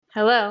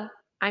Hello,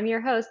 I'm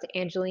your host,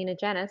 Angelina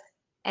Jenis,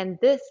 and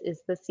this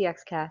is the CX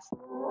Cast.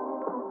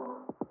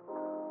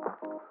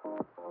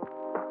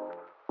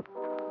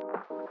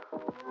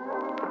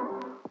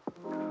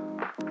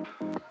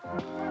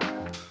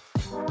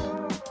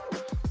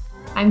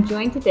 I'm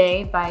joined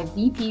today by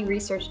VP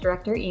Research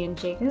Director Ian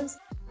Jacobs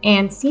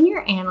and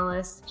Senior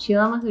Analyst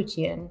Sheila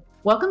Mahuchian.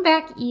 Welcome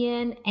back,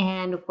 Ian,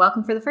 and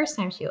welcome for the first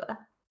time, Sheila.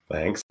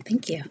 Thanks.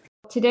 Thank you.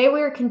 Today,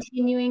 we're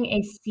continuing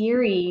a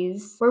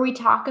series where we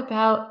talk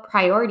about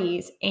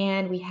priorities,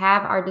 and we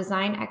have our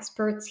design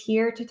experts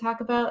here to talk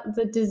about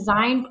the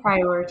design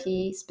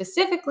priority,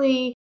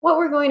 specifically what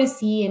we're going to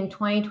see in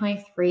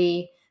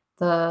 2023,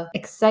 the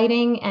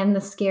exciting and the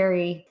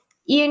scary.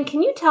 Ian,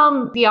 can you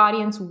tell the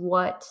audience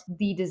what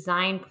the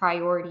design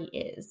priority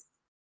is?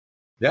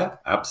 Yeah,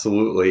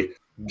 absolutely.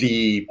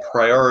 The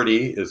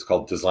priority is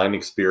called Design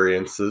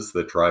Experiences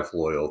That Drive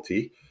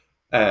Loyalty.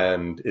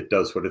 And it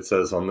does what it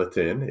says on the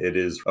tin. It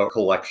is a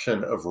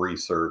collection of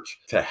research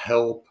to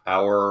help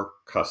our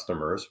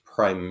customers,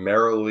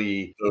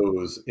 primarily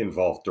those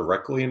involved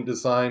directly in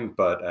design,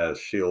 but as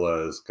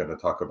Sheila is going to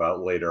talk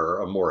about later,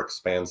 a more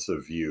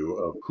expansive view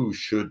of who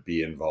should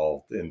be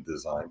involved in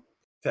design,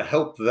 to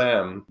help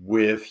them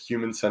with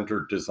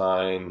human-centered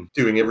design,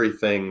 doing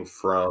everything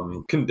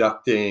from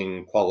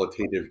conducting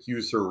qualitative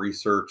user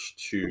research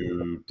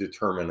to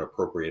determine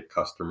appropriate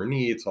customer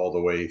needs, all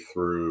the way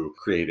through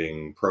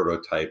creating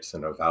prototypes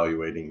and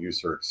evaluating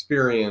user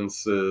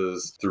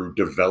experiences, through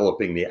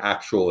developing the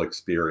actual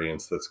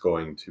experience that's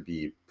going to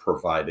be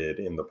provided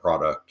in the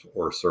product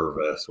or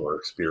service or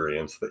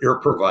experience that you're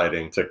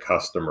providing to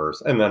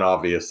customers, and then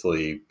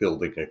obviously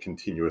building a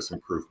continuous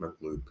improvement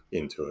loop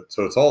into it.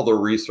 So it's all the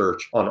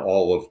research on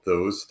all of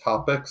those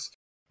topics.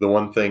 The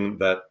one thing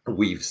that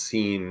we've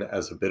seen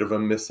as a bit of a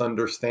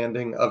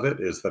misunderstanding of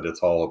it is that it's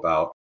all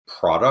about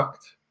product.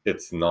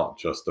 It's not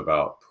just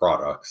about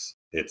products.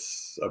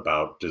 It's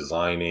about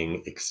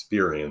designing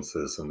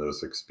experiences, and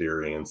those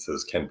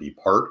experiences can be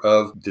part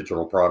of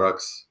digital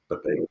products,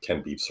 but they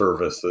can be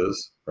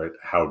services, right?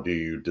 How do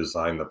you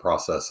design the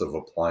process of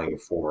applying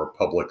for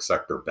public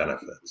sector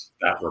benefits?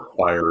 That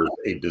requires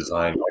a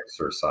design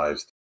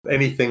exercise.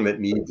 Anything that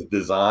needs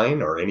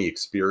design or any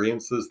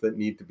experiences that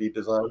need to be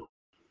designed,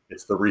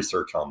 it's the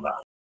research on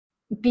that.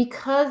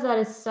 Because that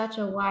is such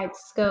a wide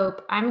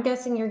scope, I'm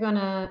guessing you're going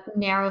to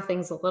narrow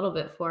things a little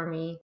bit for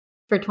me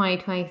for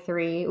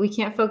 2023. We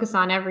can't focus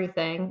on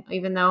everything,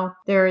 even though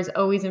there is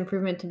always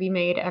improvement to be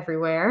made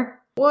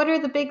everywhere. What are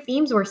the big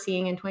themes we're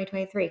seeing in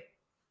 2023?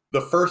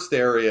 The first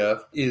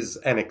area is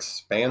an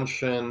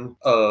expansion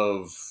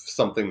of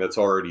something that's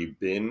already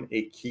been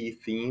a key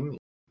theme.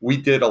 We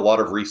did a lot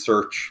of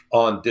research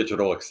on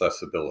digital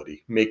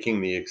accessibility, making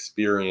the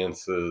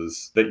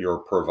experiences that you're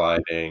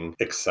providing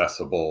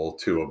accessible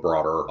to a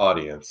broader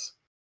audience.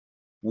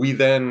 We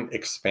then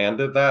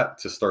expanded that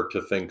to start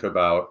to think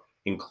about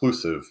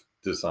inclusive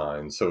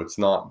design. So it's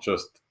not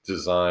just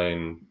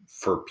design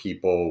for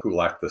people who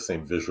lack the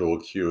same visual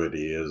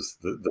acuity as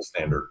the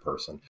standard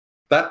person.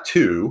 That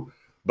too,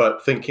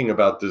 but thinking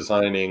about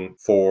designing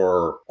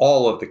for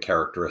all of the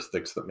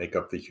characteristics that make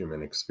up the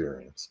human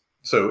experience.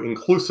 So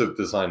inclusive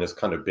design has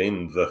kind of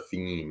been the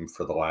theme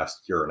for the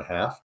last year and a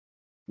half.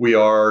 We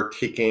are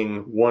taking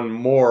one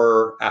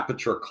more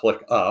aperture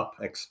click up,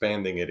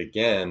 expanding it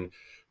again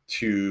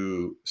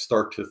to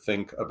start to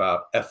think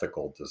about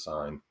ethical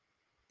design.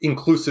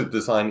 Inclusive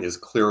design is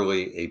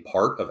clearly a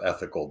part of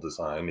ethical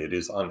design. It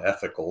is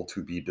unethical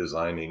to be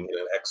designing in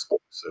an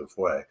exclusive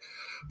way.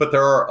 But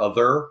there are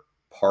other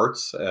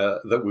parts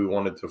that we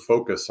wanted to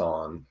focus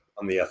on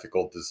the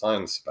ethical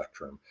design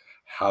spectrum.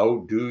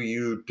 How do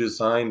you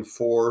design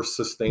for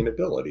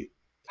sustainability?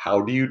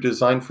 How do you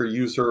design for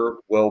user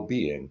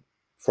well-being?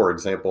 For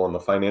example, in the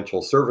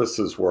financial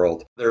services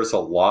world, there's a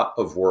lot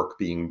of work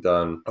being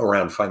done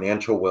around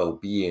financial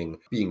well-being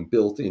being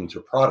built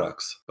into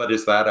products. But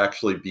is that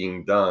actually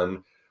being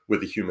done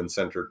with a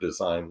human-centered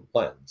design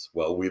lens?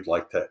 Well, we'd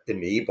like to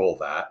enable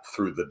that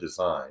through the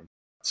design.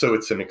 So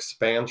it's an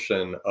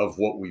expansion of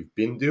what we've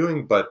been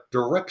doing, but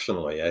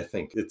directionally, I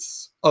think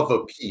it's of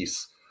a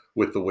piece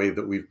with the way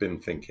that we've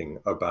been thinking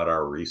about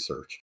our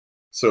research.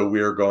 So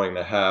we are going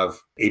to have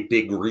a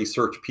big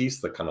research piece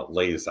that kind of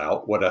lays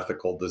out what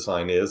ethical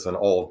design is and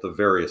all of the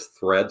various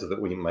threads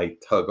that we might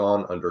tug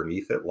on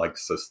underneath it, like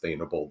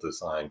sustainable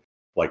design,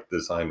 like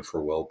design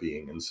for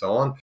well-being, and so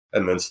on,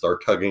 and then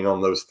start tugging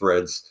on those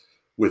threads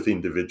with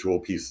individual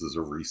pieces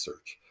of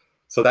research.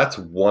 So that's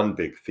one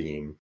big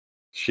theme.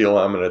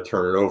 Sheila, I'm going to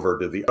turn it over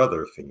to the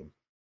other theme.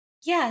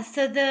 Yeah,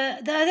 so the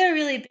other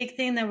really big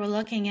thing that we're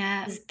looking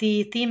at is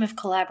the theme of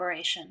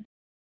collaboration.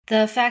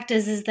 The fact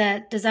is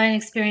that design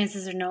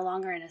experiences are no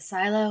longer in a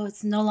silo.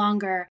 It's no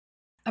longer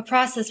a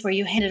process where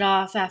you hand it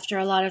off after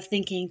a lot of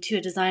thinking to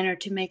a designer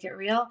to make it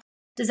real.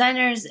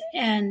 Designers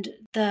and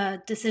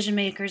the decision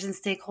makers and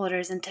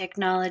stakeholders and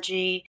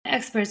technology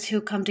experts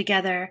who come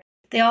together,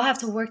 they all have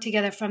to work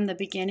together from the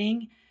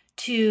beginning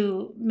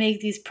to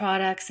make these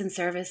products and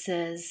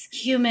services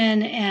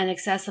human and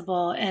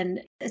accessible.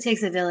 And it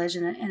takes a village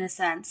in a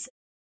sense.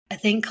 I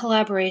think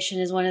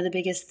collaboration is one of the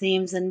biggest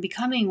themes and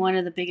becoming one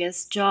of the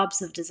biggest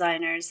jobs of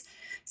designers.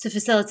 So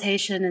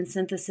facilitation and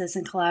synthesis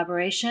and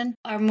collaboration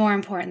are more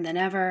important than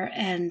ever,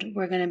 and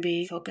we're going to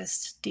be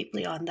focused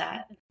deeply on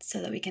that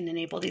so that we can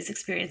enable these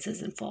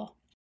experiences in full.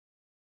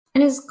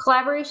 And is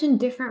collaboration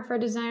different for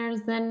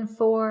designers than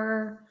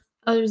for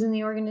others in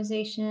the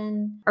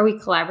organization? Are we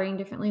collaborating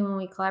differently when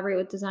we collaborate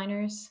with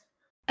designers?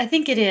 I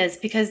think it is,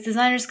 because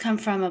designers come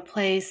from a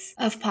place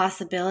of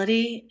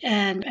possibility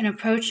and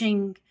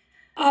approaching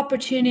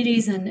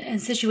opportunities and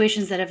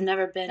situations that have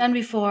never been done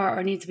before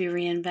or need to be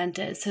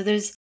reinvented. So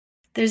there's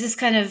this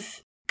kind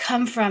of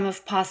come from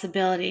of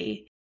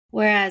possibility.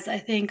 Whereas I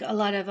think a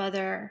lot of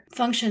other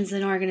functions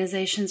and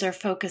organizations are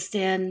focused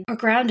in or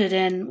grounded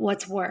in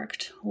what's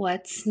worked,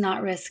 what's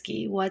not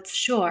risky, what's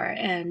sure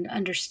and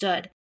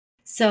understood.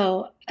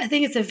 So I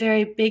think it's a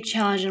very big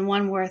challenge and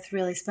one worth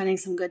really spending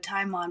some good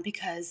time on,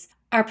 because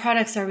our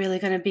products are really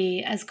going to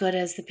be as good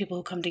as the people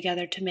who come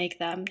together to make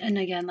them. And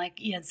again,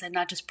 like Ian said,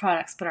 not just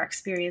products, but our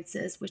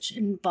experiences, which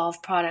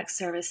involve products,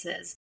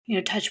 services,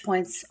 touch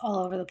points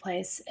all over the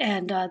place.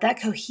 And that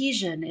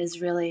cohesion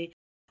is really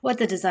what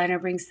the designer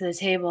brings to the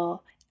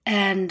table.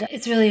 And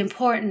it's really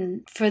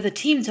important for the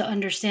team to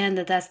understand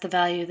that that's the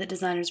value that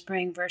designers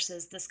bring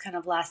versus this kind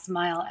of last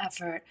mile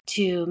effort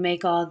to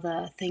make all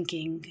the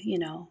thinking,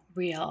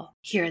 real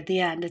here at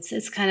the end.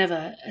 It's kind of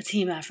a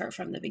team effort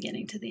from the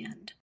beginning to the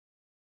end.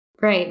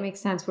 Right, makes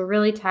sense. We're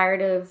really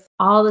tired of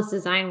all this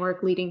design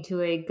work leading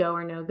to a go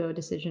or no-go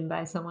decision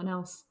by someone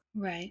else.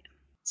 Right.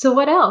 So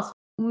what else?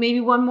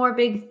 Maybe one more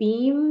big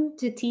theme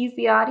to tease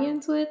the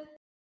audience with?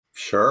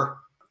 Sure.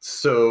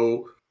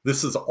 So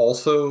this is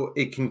also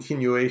a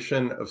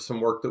continuation of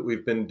some work that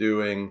we've been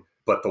doing,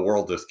 but the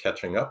world is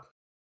catching up.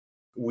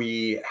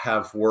 We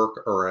have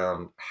work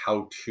around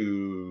how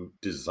to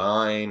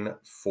design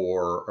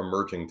for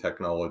emerging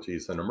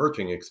technologies and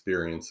emerging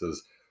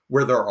experiences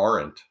where there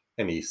aren't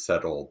any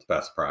settled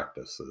best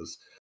practices.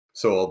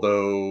 So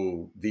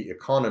although the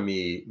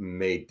economy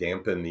may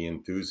dampen the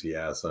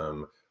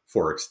enthusiasm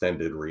for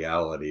extended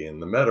reality in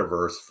the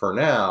metaverse, for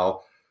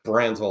now,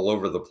 brands all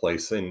over the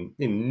place in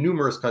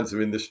numerous kinds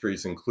of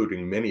industries,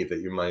 including many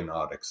that you might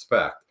not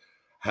expect,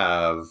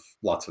 have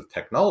lots of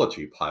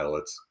technology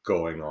pilots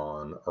going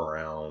on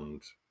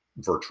around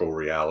virtual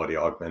reality,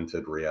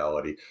 augmented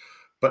reality,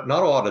 but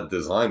not a lot of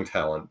design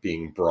talent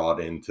being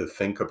brought in to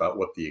think about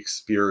what the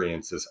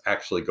experience is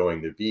actually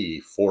going to be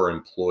for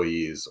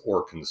employees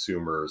or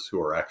consumers who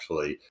are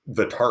actually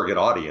the target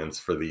audience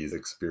for these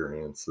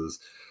experiences.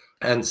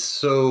 And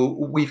so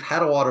we've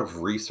had a lot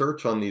of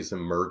research on these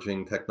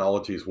emerging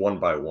technologies one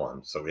by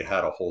one. So we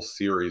had a whole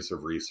series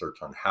of research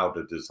on how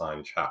to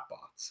design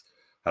chatbots,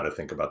 how to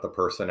think about the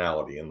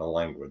personality and the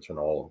language and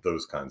all of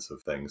those kinds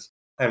of things.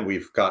 And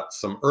we've got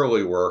some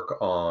early work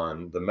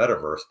on the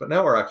metaverse, but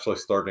now we're actually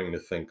starting to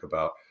think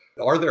about,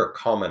 are there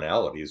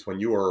commonalities when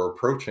you are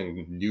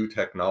approaching new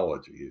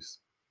technologies?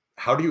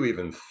 How do you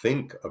even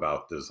think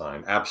about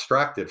design,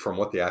 abstracted from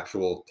what the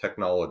actual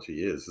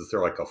technology is? Is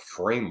there like a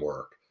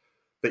framework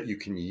that you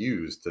can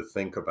use to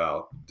think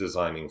about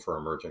designing for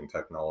emerging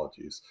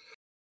technologies?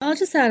 I'll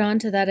just add on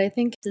to that. I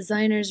think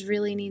designers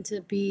really need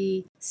to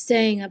be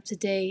staying up to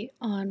date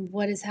on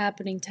what is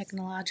happening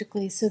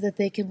technologically so that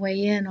they can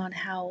weigh in on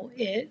how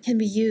it can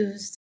be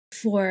used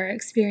for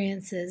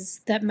experiences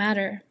that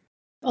matter.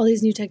 All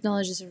these new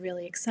technologies are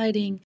really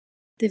exciting.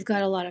 They've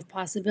got a lot of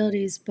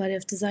possibilities, but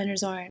if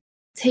designers aren't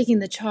taking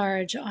the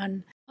charge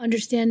on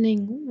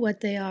understanding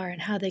what they are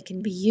and how they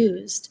can be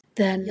used,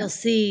 then you'll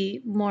see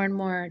more and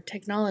more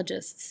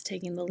technologists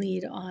taking the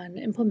lead on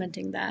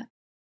implementing that.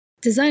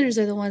 Designers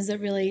are the ones that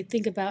really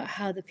think about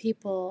how the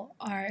people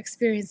are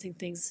experiencing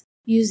things,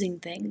 using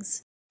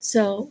things.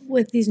 So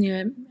with these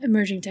new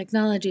emerging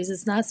technologies,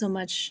 it's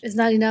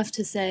not enough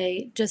to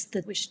say just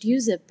that we should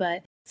use it,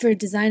 but for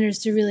designers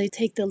to really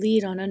take the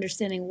lead on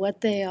understanding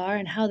what they are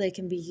and how they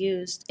can be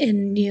used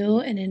in new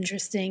and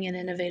interesting and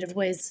innovative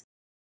ways.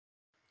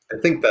 I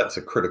think that's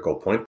a critical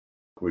point.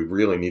 We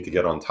really need to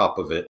get on top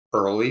of it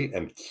early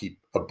and keep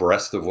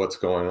abreast of what's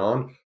going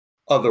on.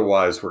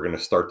 Otherwise, we're going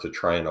to start to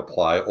try and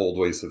apply old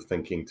ways of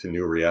thinking to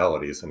new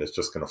realities, and it's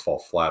just going to fall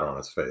flat on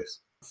its face.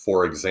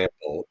 For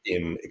example,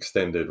 in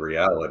extended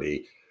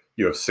reality,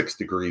 you have 6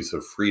 degrees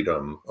of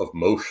freedom of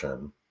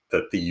motion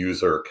that the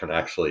user can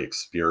actually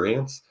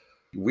experience.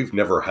 We've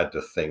never had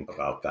to think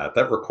about that.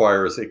 That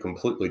requires a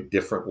completely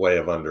different way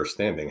of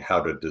understanding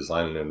how to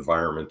design an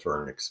environment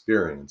or an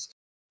experience.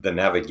 The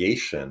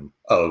navigation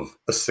of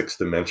a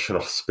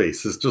 6-dimensional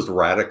space is just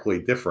radically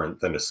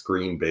different than a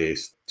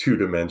screen-based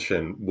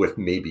 2-dimension with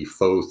maybe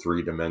faux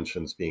 3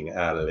 dimensions being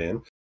added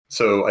in.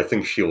 So I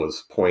think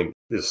Sheila's point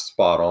is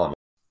spot on.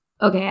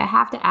 Okay, I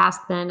have to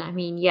ask then. I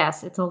mean,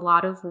 yes, it's a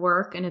lot of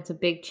work and it's a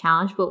big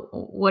challenge, but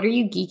what are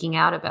you geeking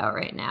out about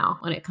right now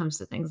when it comes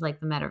to things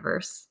like the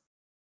metaverse?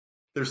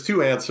 There's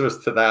 2 answers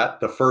to that.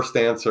 The first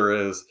answer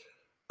is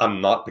I'm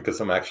not, because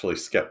I'm actually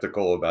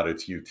skeptical about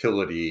its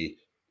utility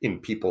in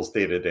people's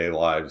day-to-day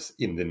lives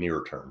in the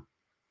near term.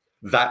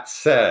 That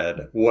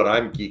said, what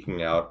I'm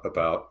geeking out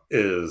about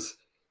is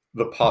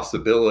the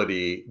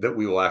possibility that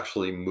we will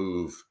actually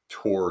move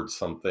towards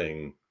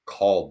something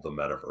called the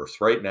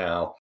metaverse. Right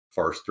now,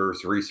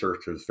 Forrester's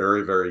research is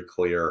very, very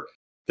clear.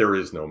 There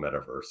is no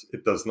metaverse.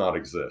 It does not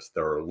exist.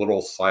 There are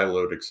little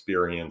siloed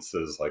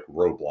experiences like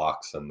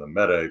Roblox and the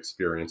Meta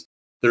experience.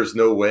 There's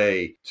no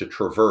way to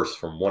traverse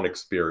from one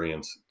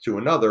experience to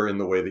another in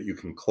the way that you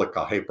can click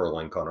a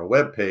hyperlink on a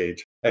web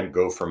page and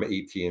go from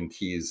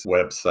AT&T's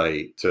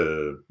website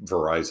to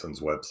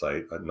Verizon's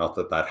website. Not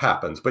that that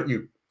happens, but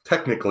you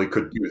technically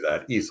could do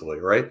that easily,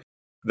 right?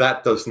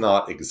 That does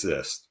not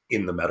exist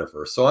in the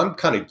metaverse. So I'm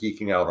kind of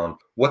geeking out on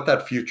what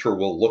that future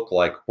will look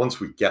like once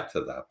we get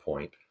to that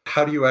point.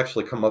 How do you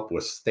actually come up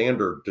with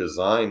standard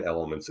design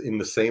elements in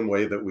the same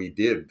way that we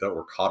did that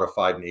were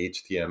codified in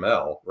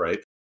HTML, right?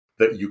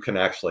 That you can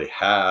actually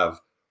have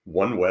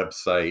one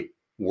website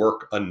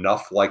work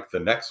enough like the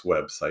next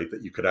website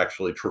that you could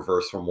actually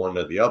traverse from one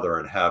to the other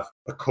and have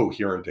a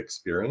coherent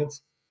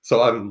experience.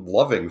 So I'm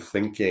loving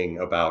thinking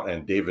about,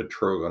 and David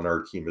Trog on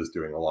our team is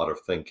doing a lot of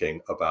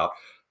thinking about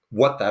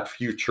what that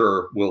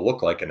future will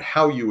look like and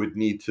how you would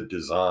need to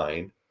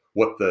design,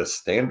 what the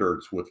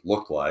standards would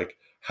look like,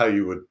 how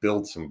you would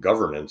build some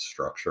governance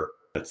structure.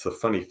 It's the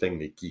funny thing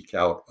to geek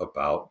out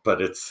about,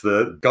 but it's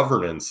the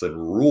governance and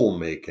rule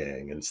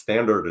making and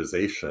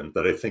standardization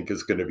that I think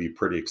is going to be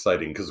pretty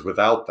exciting, because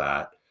without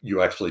that,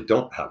 you actually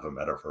don't have a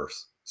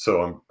metaverse.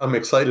 So I'm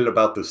excited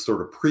about this sort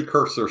of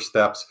precursor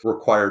steps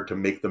required to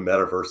make the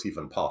metaverse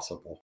even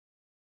possible.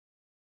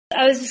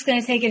 I was just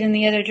going to take it in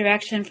the other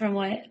direction from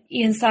what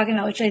Ian's talking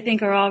about, which I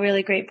think are all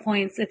really great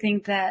points. I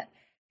think that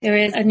there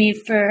is a need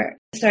for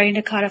starting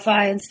to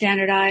codify and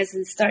standardize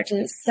and start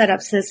to set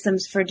up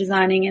systems for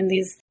designing in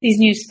these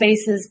new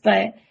spaces.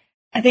 But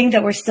I think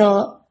that we're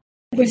still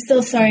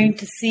starting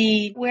to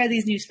see where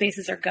these new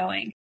spaces are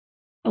going,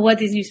 what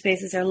these new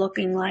spaces are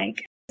looking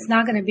like. It's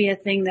not going to be a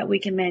thing that we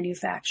can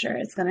manufacture.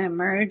 It's going to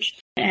emerge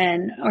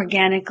and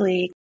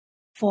organically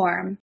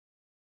form.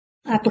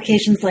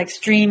 Applications like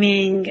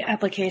streaming,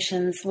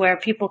 applications where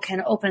people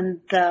can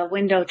open the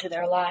window to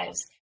their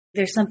lives.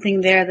 There's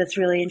something there that's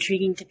really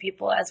intriguing to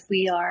people as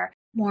we are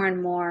more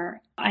and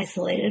more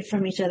isolated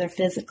from each other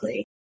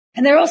physically.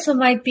 And there also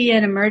might be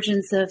an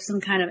emergence of some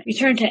kind of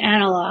return to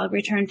analog,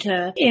 return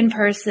to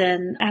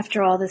in-person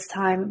after all this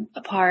time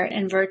apart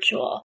and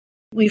virtual.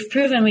 We've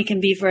proven we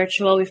can be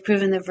virtual. We've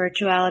proven that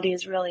virtuality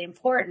is really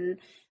important.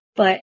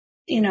 But,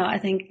 I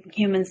think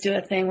humans do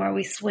a thing where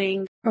we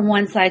swing from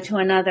one side to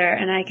another,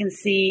 and I can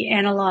see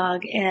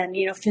analog and,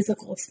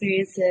 physical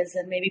experiences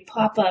and maybe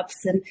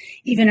pop-ups and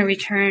even a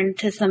return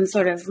to some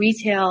sort of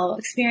retail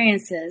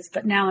experiences,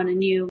 but now in a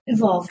new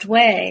evolved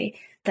way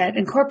that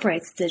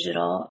incorporates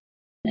digital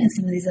and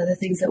some of these other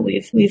things that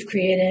we've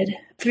created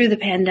through the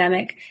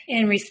pandemic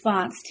in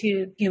response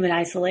to human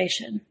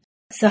isolation.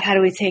 So how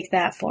do we take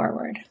that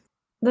forward?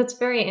 That's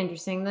very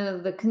interesting.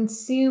 The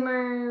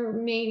consumer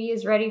maybe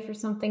is ready for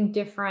something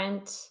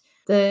different.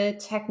 The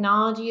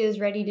technology is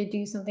ready to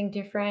do something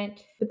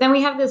different. But then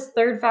we have this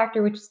third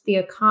factor, which is the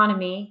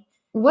economy.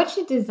 What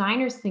should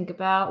designers think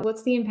about?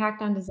 What's the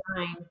impact on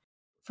design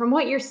from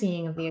what you're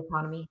seeing of the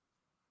economy?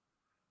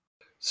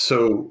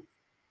 So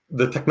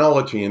the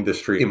technology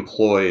industry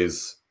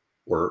employs,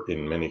 or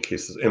in many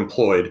cases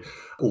employed,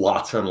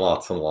 lots and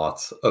lots and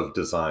lots of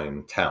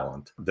design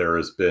talent. There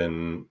has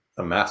been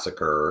a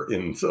massacre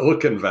in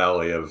Silicon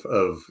Valley of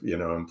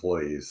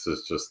employees.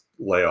 It's just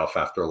layoff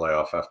after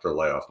layoff after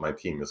layoff. My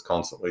team is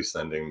constantly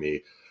sending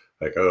me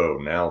like, oh,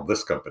 now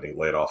this company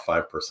laid off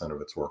 5%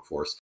 of its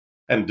workforce.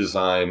 And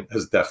design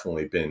has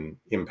definitely been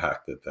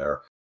impacted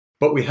there.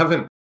 But we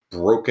haven't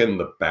broken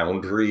the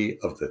boundary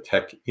of the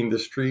tech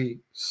industry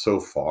so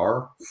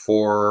far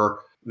for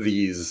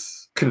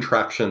these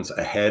contractions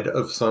ahead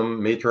of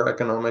some major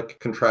economic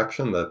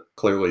contraction that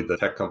clearly the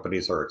tech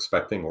companies are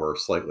expecting or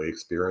slightly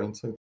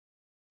experiencing.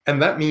 And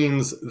that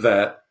means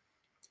that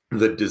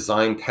the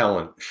design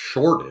talent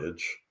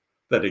shortage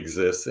that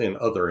exists in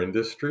other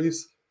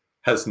industries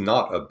has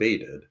not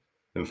abated.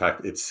 In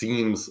fact, it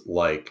seems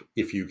like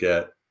if you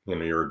get,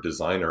 you're a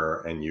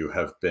designer and you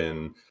have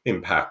been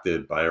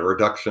impacted by a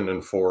reduction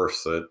in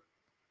force at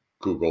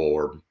Google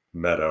or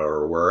Meta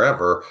or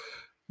wherever,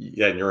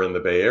 and you're in the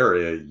Bay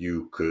Area,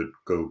 you could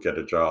go get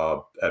a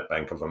job at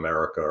Bank of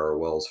America or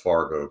Wells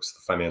Fargo, because the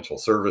financial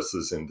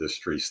services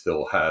industry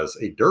still has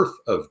a dearth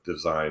of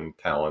design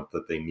talent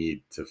that they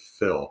need to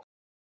fill.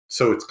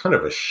 So it's kind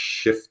of a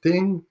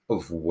shifting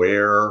of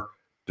where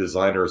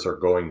designers are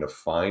going to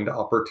find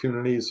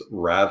opportunities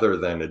rather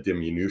than a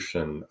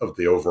diminution of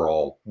the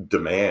overall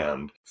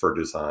demand for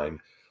design.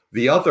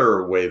 The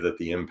other way that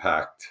the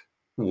impact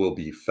will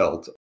be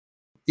felt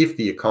if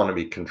the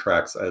economy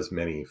contracts, as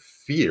many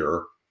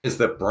fear, is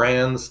that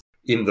brands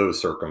in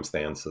those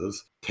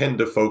circumstances tend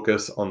to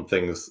focus on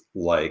things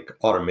like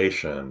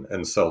automation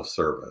and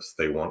self-service.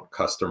 They want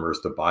customers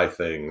to buy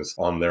things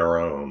on their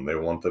own. They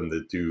want them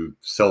to do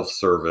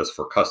self-service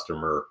for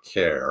customer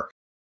care.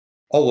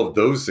 All of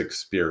those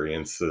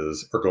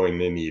experiences are going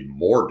to need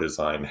more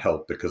design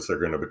help because they're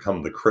going to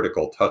become the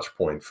critical touch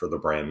point for the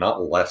brand,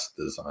 not less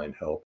design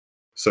help.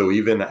 So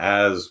even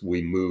as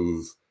we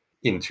move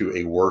into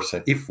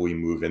if we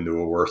move into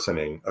a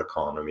worsening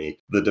economy,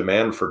 the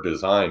demand for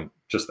design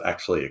just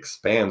actually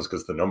expands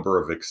because the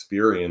number of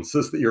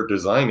experiences that you're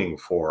designing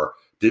for,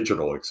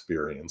 digital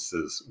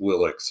experiences,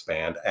 will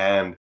expand,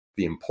 and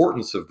the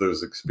importance of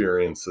those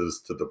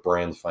experiences to the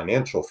brand's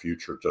financial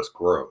future just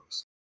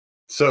grows.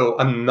 So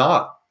I'm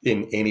not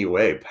in any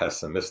way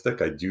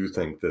pessimistic. I do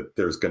think that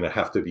there's going to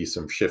have to be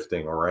some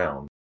shifting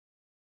around.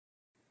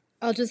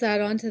 I'll just add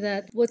on to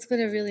that. What's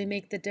going to really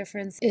make the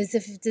difference is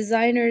if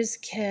designers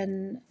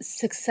can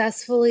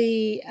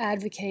successfully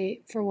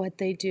advocate for what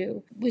they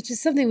do, which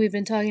is something we've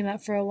been talking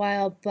about for a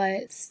while,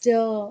 but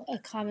still a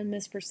common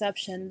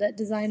misperception that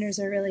designers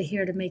are really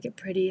here to make it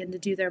pretty and to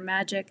do their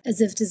magic,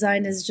 as if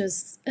design is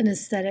just an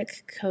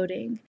aesthetic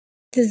coding.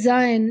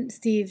 Design,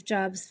 Steve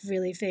Jobs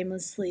really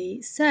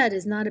famously said,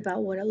 is not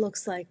about what it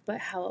looks like, but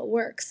how it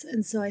works.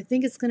 And so I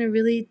think it's going to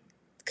really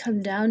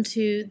come down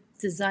to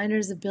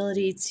designers'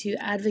 ability to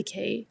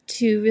advocate,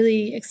 to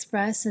really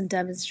express and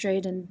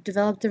demonstrate and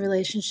develop the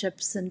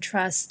relationships and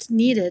trust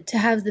needed to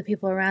have the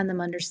people around them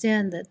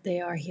understand that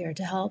they are here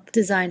to help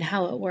design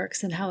how it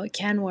works and how it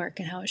can work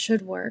and how it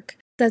should work.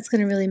 That's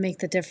going to really make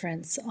the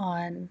difference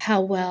on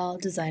how well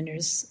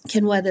designers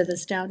can weather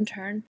this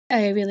downturn.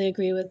 I really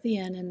agree with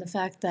Ian in the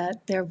fact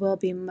that there will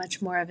be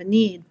much more of a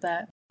need,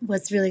 but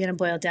what's really going to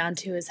boil down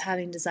to is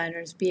having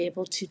designers be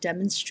able to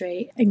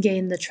demonstrate and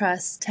gain the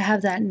trust to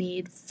have that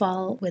need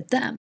fall with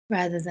them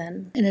rather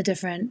than in a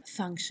different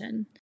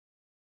function.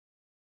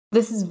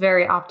 This is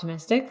very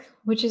optimistic,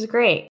 which is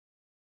great.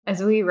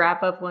 As we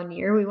wrap up one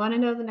year, we want to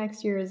know the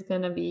next year is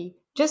going to be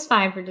just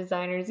fine for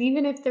designers,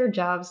 even if their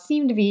jobs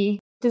seem to be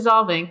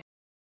dissolving.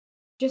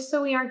 Just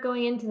so we aren't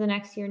going into the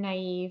next year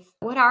naive,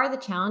 what are the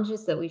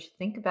challenges that we should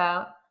think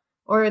about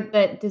or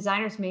that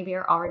designers maybe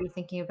are already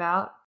thinking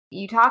about?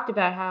 You talked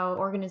about how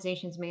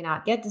organizations may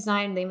not get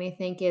design. They may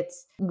think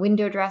it's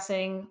window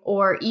dressing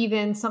or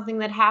even something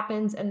that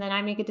happens and then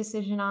I make a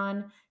decision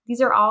on.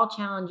 These are all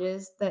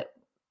challenges that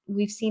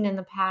we've seen in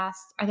the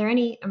past. Are there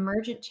any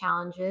emergent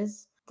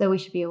challenges that we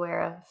should be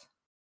aware of?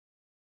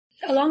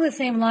 Along the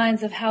same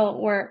lines of how it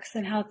works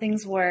and how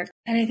things work,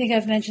 and I think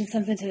I've mentioned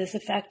something to this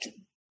effect,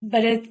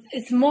 but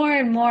it's more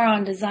and more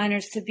on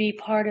designers to be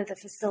part of the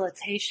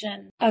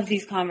facilitation of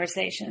these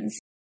conversations,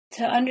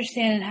 to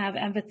understand and have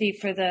empathy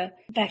for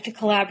back to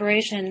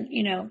collaboration,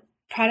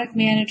 product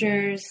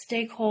managers,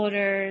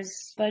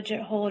 stakeholders,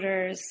 budget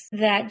holders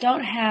that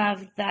don't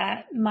have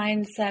that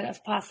mindset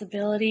of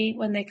possibility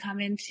when they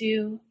come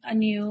into a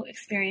new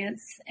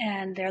experience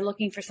and they're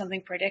looking for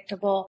something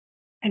predictable,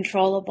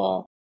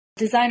 controllable.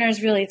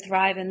 Designers really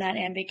thrive in that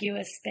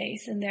ambiguous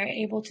space and they're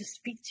able to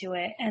speak to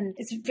it. And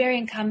it's very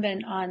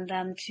incumbent on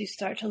them to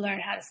start to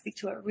learn how to speak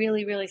to it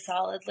really, really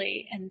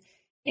solidly and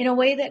in a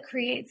way that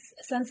creates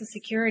a sense of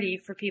security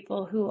for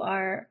people who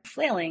are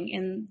flailing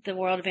in the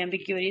world of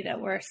ambiguity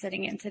that we're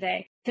sitting in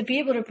today. To be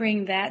able to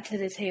bring that to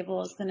the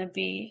table is going to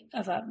be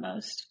of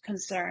utmost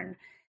concern.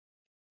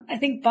 I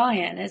think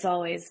buy-in has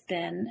always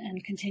been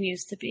and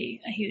continues to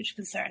be a huge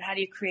concern. How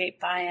do you create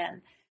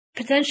buy-in?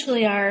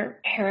 Potentially our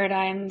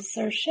paradigms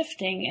are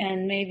shifting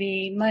and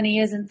maybe money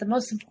isn't the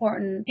most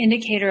important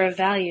indicator of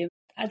value.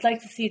 I'd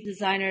like to see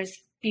designers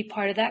be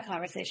part of that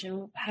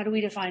conversation. How do we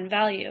define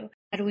value?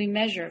 How do we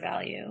measure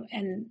value?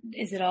 And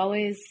is it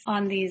always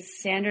on these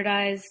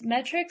standardized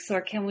metrics, or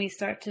can we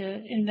start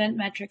to invent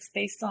metrics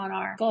based on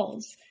our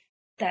goals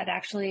that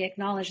actually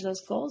acknowledge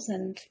those goals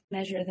and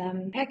measure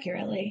them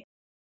accurately?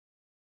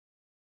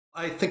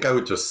 I think I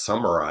would just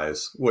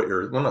summarize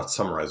not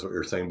summarize what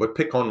you're saying, but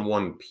pick on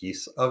one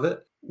piece of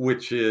it,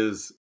 which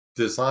is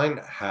design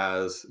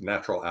has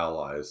natural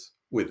allies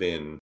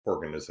within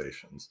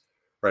organizations,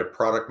 right?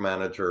 Product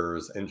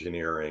managers,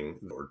 engineering,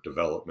 or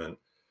development,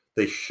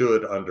 they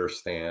should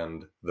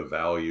understand the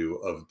value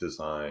of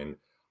design,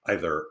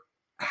 either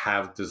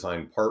have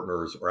design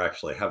partners or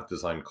actually have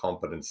design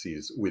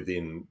competencies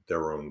within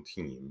their own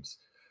teams.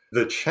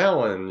 The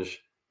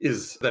challenge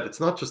is that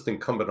it's not just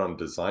incumbent on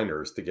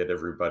designers to get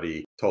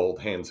everybody to hold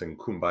hands and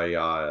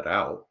kumbaya it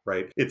out,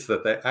 right? It's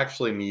that they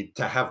actually need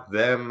to have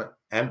them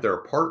and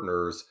their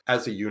partners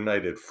as a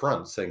united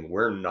front saying,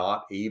 we're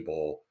not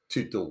able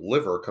to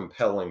deliver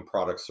compelling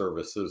product,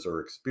 services, or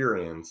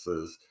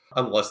experiences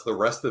unless the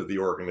rest of the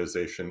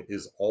organization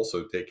is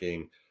also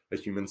taking a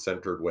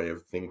human-centered way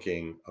of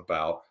thinking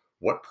about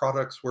what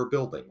products we're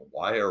building,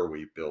 why are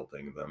we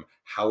building them,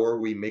 how are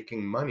we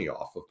making money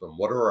off of them,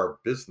 what are our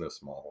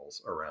business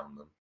models around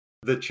them.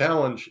 The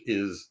challenge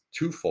is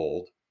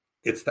twofold.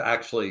 It's to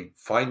actually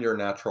find your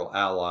natural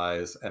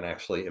allies and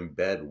actually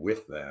embed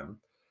with them,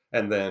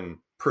 and then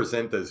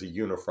present as a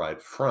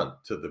unified front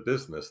to the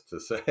business to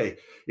say,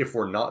 if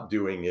we're not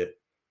doing it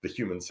the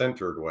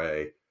human-centered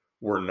way,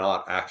 we're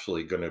not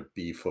actually going to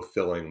be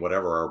fulfilling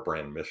whatever our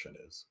brand mission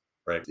is,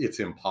 right? It's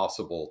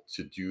impossible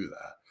to do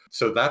that.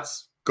 So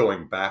that's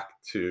going back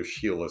to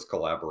Sheila's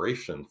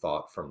collaboration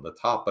thought from the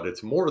top, but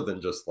it's more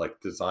than just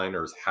like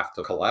designers have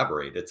to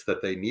collaborate. It's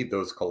that they need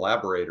those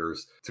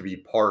collaborators to be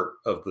part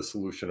of the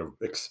solution of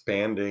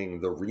expanding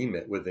the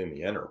remit within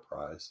the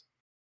enterprise.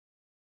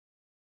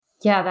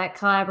 Yeah, that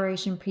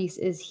collaboration piece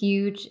is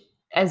huge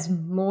as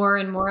more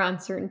and more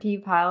uncertainty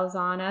piles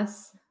on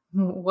us.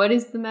 What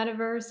is the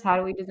metaverse? How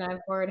do we design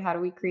for it? How do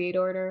we create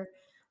order?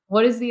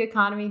 What is the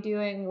economy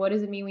doing? What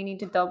does it mean we need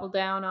to double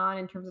down on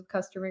in terms of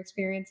customer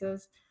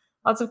experiences?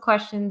 Lots of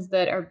questions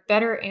that are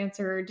better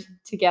answered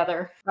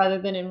together rather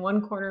than in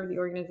one corner of the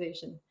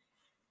organization.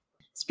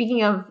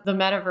 Speaking of the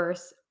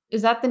metaverse,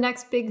 is that the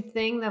next big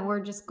thing that we're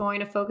just going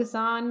to focus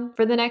on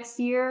for the next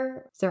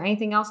year? Is there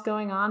anything else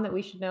going on that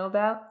we should know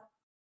about?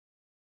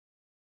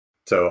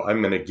 So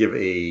I'm going to give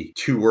a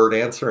two-word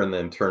answer and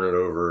then turn it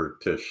over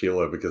to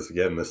Sheila because,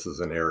 again, this is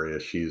an area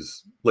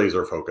she's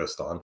laser focused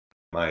on.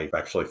 My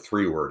actually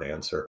three-word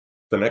answer.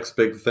 The next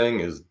big thing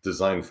is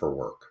design for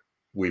work.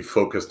 We've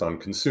focused on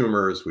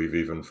consumers. We've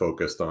even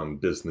focused on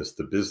business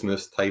to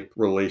business type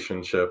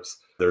relationships.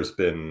 There's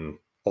been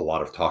a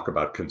lot of talk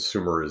about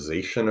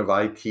consumerization of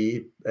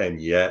IT,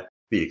 and yet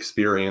the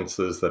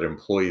experiences that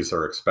employees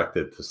are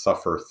expected to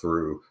suffer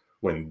through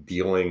when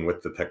dealing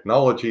with the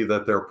technology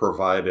that they're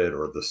provided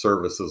or the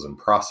services and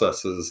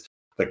processes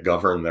that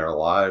govern their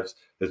lives,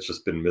 it's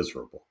just been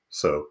miserable.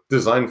 So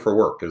design for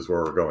work is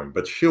where we're going.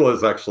 But Sheila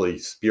is actually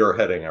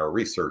spearheading our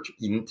research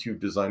into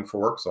design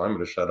for work. So I'm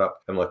going to shut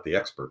up and let the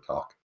expert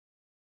talk.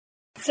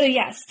 So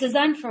yes,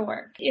 design for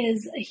work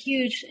is a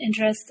huge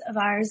interest of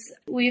ours.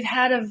 We've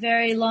had a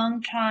very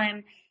long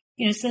time,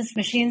 since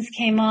machines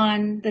came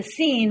on the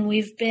scene,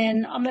 we've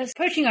been almost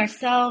approaching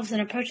ourselves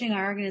and approaching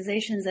our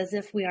organizations as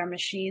if we are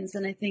machines.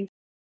 And I think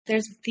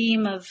there's a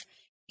theme of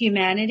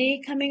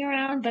humanity coming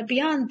around, but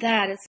beyond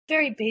that, it's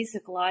very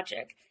basic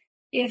logic.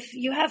 If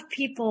you have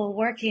people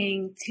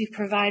working to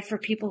provide for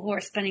people who are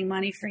spending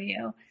money for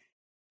you,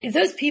 if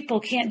those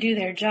people can't do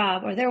their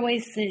job or they're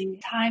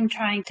wasting time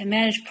trying to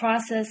manage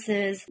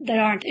processes that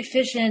aren't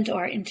efficient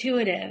or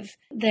intuitive,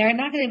 they're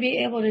not going to be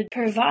able to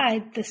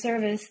provide the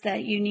service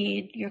that you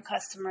need your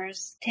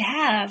customers to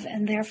have,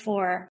 and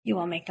therefore you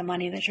won't make the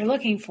money that you're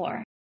looking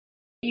for.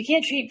 You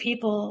can't treat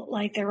people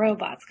like they're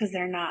robots because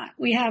they're not.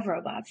 We have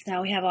robots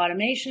now. We have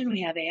automation,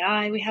 we have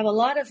AI, we have a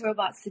lot of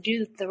robots to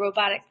do the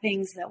robotic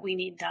things that we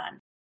need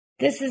done.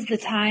 This is the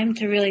time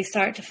to really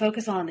start to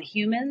focus on the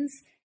humans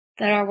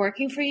that are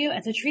working for you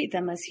and to treat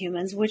them as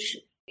humans, which,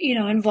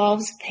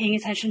 involves paying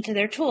attention to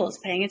their tools,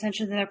 paying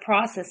attention to their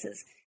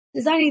processes,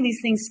 designing these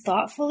things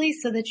thoughtfully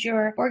so that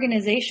your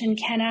organization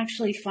can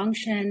actually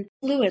function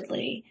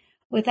fluidly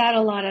without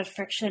a lot of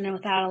friction and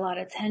without a lot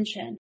of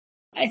tension.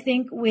 I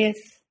think with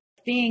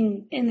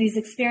being in these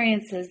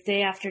experiences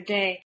day after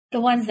day,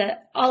 the ones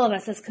that all of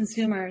us as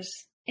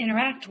consumers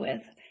interact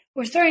with,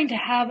 we're starting to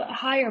have a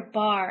higher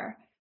bar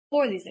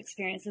for these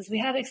experiences. We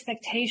have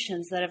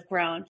expectations that have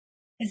grown.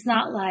 It's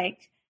not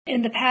like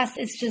in the past,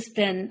 it's just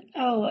been,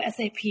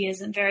 SAP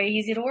isn't very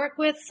easy to work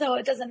with, so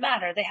it doesn't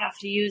matter. They have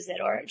to use it.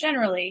 Or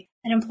generally,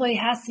 an employee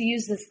has to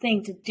use this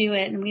thing to do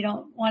it, and we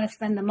don't want to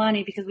spend the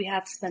money because we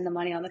have to spend the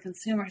money on the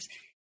consumers.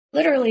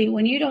 Literally,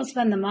 when you don't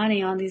spend the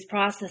money on these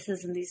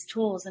processes and these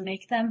tools and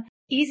make them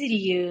easy to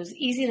use,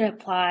 easy to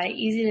apply,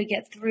 easy to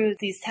get through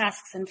these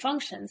tasks and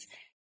functions,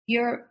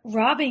 you're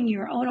robbing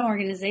your own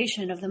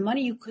organization of the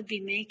money you could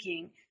be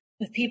making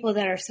with people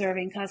that are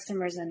serving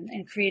customers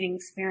and creating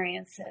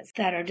experiences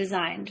that are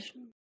designed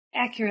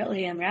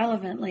accurately and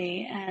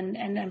relevantly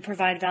and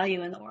provide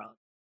value in the world.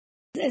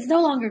 It's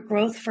no longer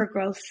growth for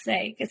growth's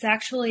sake. It's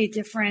actually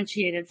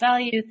differentiated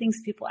value,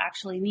 things people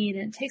actually need.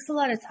 And it takes a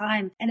lot of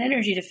time and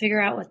energy to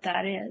figure out what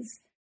that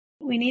is.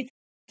 We need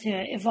to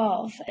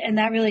evolve. And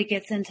that really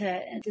gets into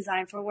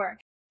design for work,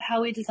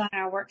 how we design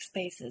our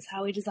workspaces,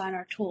 how we design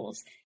our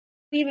tools,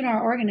 even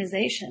our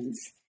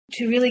organizations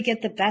to really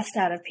get the best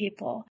out of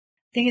people.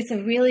 I think it's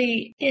a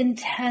really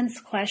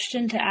intense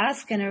question to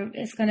ask, and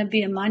it's going to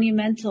be a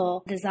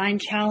monumental design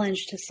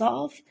challenge to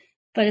solve,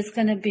 but it's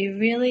going to be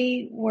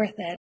really worth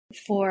it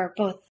for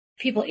both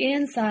people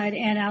inside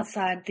and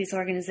outside these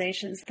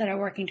organizations that are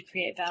working to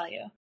create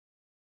value.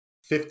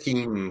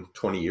 15,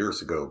 20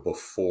 years ago,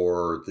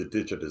 before the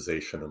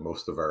digitization of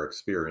most of our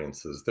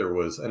experiences, there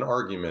was an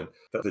argument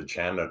that the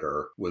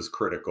janitor was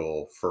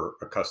critical for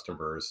a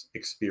customer's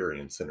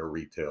experience in a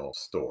retail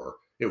store.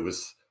 It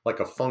was like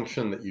a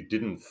function that you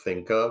didn't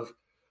think of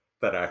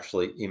that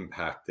actually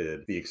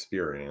impacted the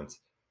experience.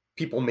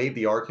 People made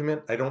the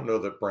argument. I don't know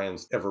that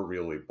brands ever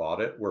really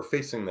bought it. We're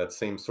facing that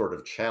same sort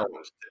of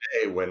challenge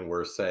today when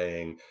we're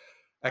saying,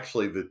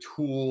 actually, the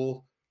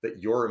tool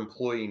that your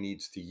employee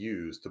needs to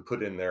use to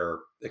put in their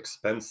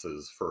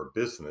expenses for a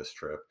business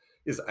trip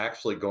is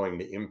actually going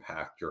to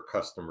impact your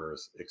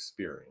customer's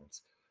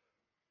experience.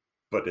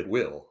 But it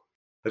will.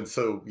 And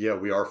so, yeah,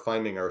 we are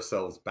finding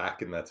ourselves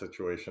back in that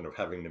situation of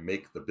having to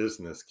make the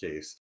business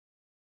case.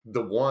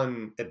 The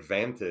one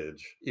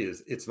advantage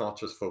is it's not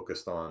just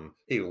focused on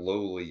a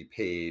lowly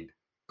paid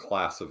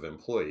class of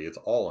employee, it's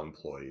all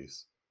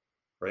employees,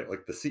 right?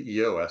 Like the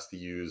CEO has to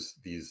use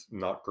these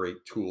not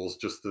great tools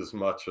just as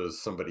much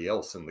as somebody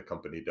else in the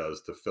company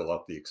does to fill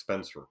out the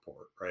expense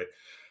report, right?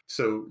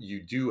 So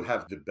you do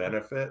have the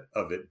benefit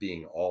of it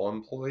being all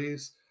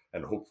employees,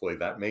 and hopefully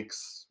that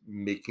makes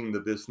making the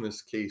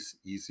business case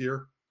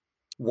easier.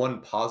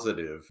 One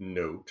positive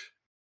note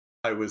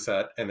I was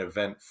at an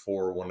event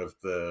for one of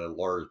the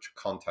large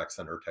contact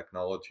center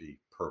technology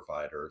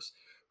providers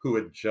who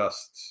had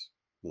just,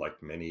 like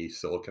many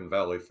Silicon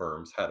Valley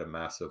firms, had a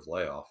massive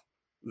layoff.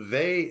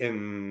 They,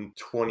 in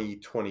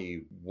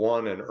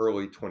 2021 and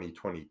early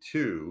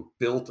 2022,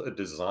 built a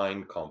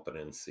design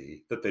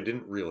competency that they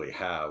didn't really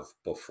have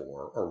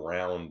before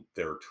around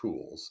their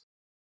tools.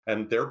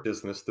 And they're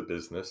business to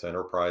business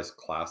enterprise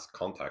class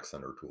contact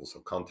center tools. So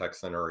contact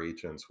center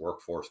agents,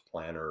 workforce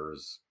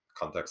planners,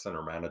 contact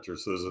center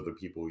managers, those are the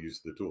people who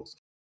use the tools.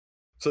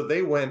 So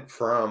they went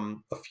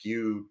from a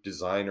few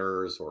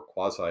designers or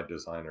quasi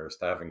designers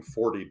to having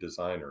 40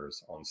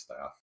 designers on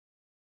staff.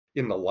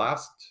 In the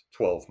last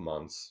 12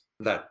 months,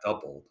 that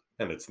doubled,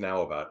 and it's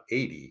now about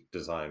 80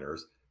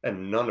 designers,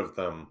 and none of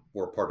them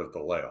were part of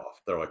the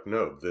layoff. They're like,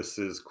 no, this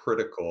is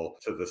critical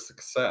to the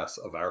success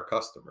of our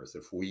customers.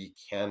 If we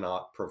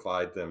cannot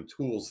provide them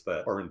tools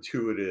that are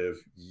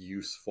intuitive,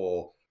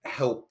 useful,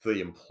 help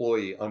the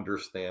employee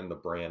understand the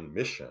brand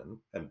mission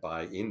and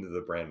buy into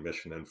the brand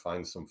mission and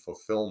find some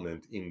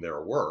fulfillment in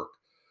their work,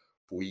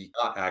 we're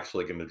not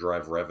actually going to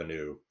drive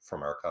revenue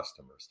from our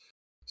customers.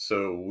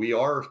 So we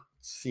are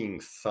seeing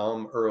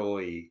some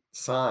early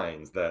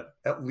signs that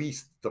at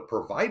least the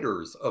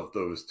providers of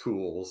those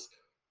tools,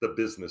 the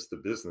business to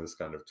business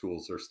kind of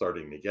tools, are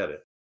starting to get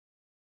it.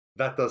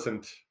 That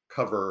doesn't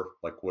cover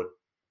like what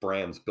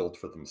brands built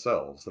for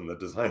themselves and the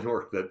design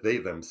work that they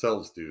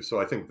themselves do. So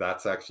I think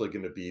that's actually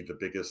going to be the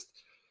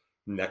biggest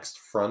next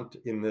front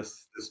in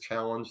this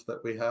challenge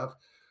that we have.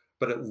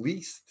 But at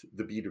least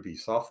the B2B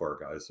software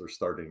guys are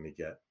starting to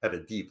get at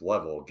a deep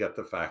level, get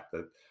the fact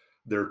that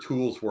their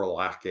tools were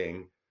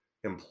lacking,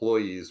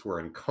 employees were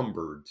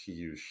encumbered, to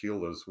use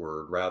Sheila's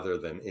word, rather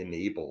than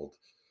enabled.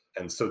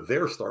 And so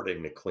they're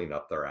starting to clean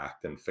up their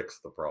act and fix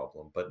the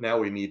problem. But now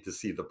we need to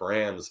see the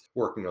brands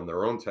working on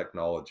their own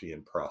technology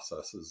and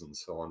processes and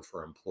so on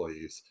for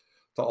employees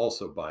to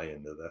also buy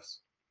into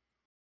this.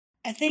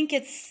 I think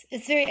it's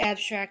very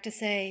abstract to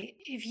say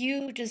if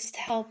you just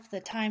help the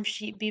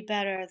timesheet be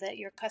better, that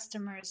your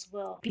customers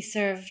will be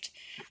served.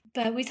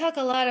 But we talk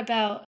a lot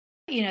about,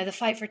 the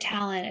fight for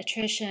talent,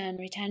 attrition,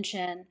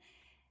 retention.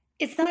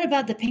 It's not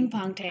about the ping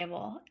pong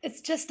table.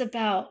 It's just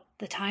about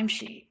the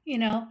timesheet.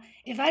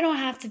 If I don't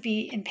have to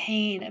be in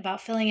pain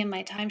about filling in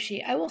my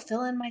timesheet, I will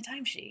fill in my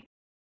timesheet.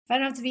 If I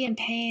don't have to be in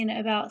pain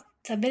about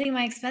submitting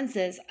my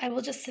expenses, I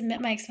will just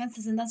submit my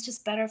expenses, and that's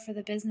just better for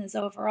the business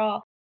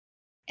overall.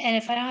 And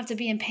if I don't have to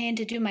be in pain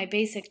to do my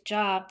basic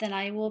job, then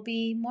I will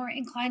be more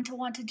inclined to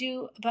want to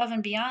do above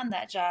and beyond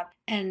that job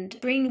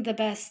and bring the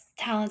best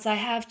talents I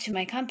have to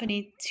my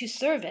company to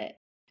serve it.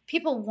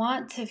 People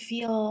want to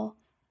feel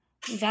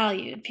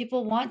valued.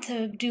 People want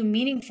to do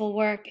meaningful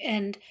work,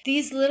 and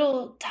these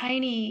little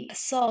tiny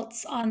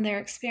assaults on their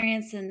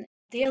experience in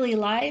daily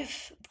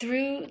life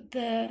through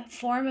the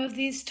form of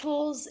these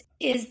tools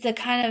is the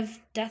kind of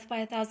death by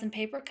 1,000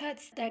 paper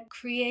cuts that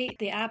create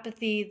the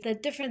apathy, the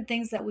different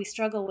things that we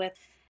struggle with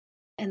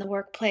in the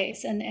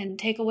workplace, and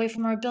take away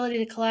from our ability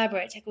to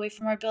collaborate, take away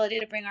from our ability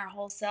to bring our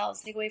whole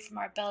selves, take away from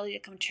our ability to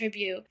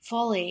contribute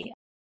fully.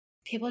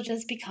 People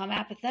just become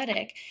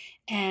apathetic.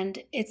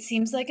 And it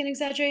seems like an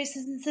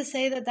exaggeration to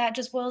say that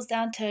just boils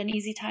down to an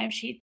easy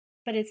timesheet,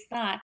 but it's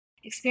not.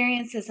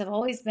 Experiences have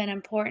always been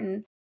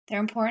important. They're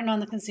important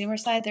on the consumer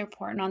side. They're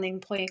important on the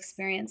employee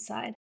experience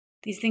side.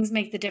 These things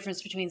make the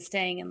difference between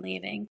staying and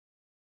leaving.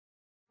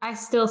 I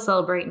still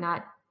celebrate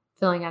not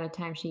filling out a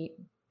timesheet.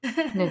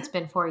 And it's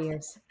been 4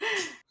 years.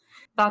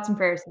 Thoughts and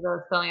prayers to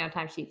those filling out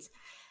timesheets.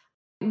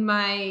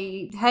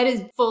 My head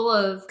is full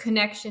of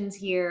connections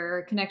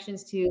here,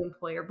 connections to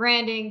employer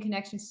branding,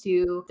 connections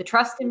to the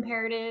trust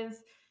imperative.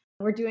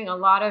 We're doing a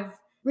lot of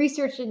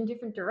research in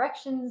different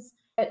directions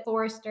at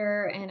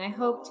Forrester, and I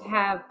hope to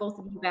have both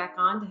of you back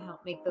on to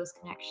help make those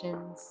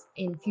connections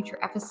in future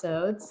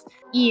episodes.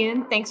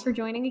 Ian, thanks for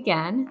joining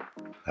again.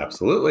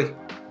 Absolutely.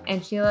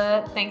 And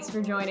Sheila, thanks for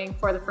joining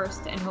for the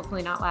first and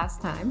hopefully not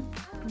last time.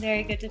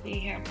 Very good to be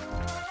here.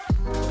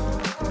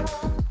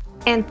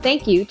 And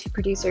thank you to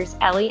producers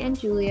Ellie and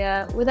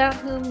Julia, without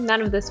whom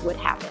none of this would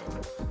happen.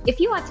 If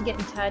you want to get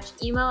in touch,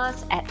 email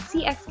us at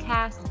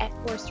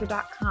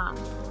cxcast@forrester.com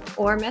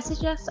or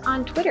message us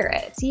on Twitter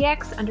at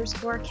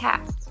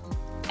cx_cast.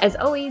 As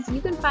always,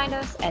 you can find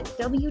us at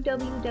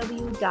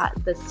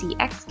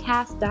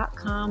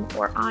www.thecxcast.com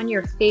or on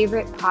your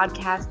favorite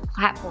podcast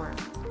platform.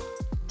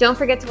 Don't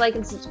forget to like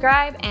and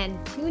subscribe,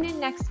 and tune in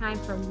next time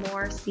for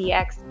more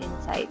CX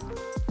insights.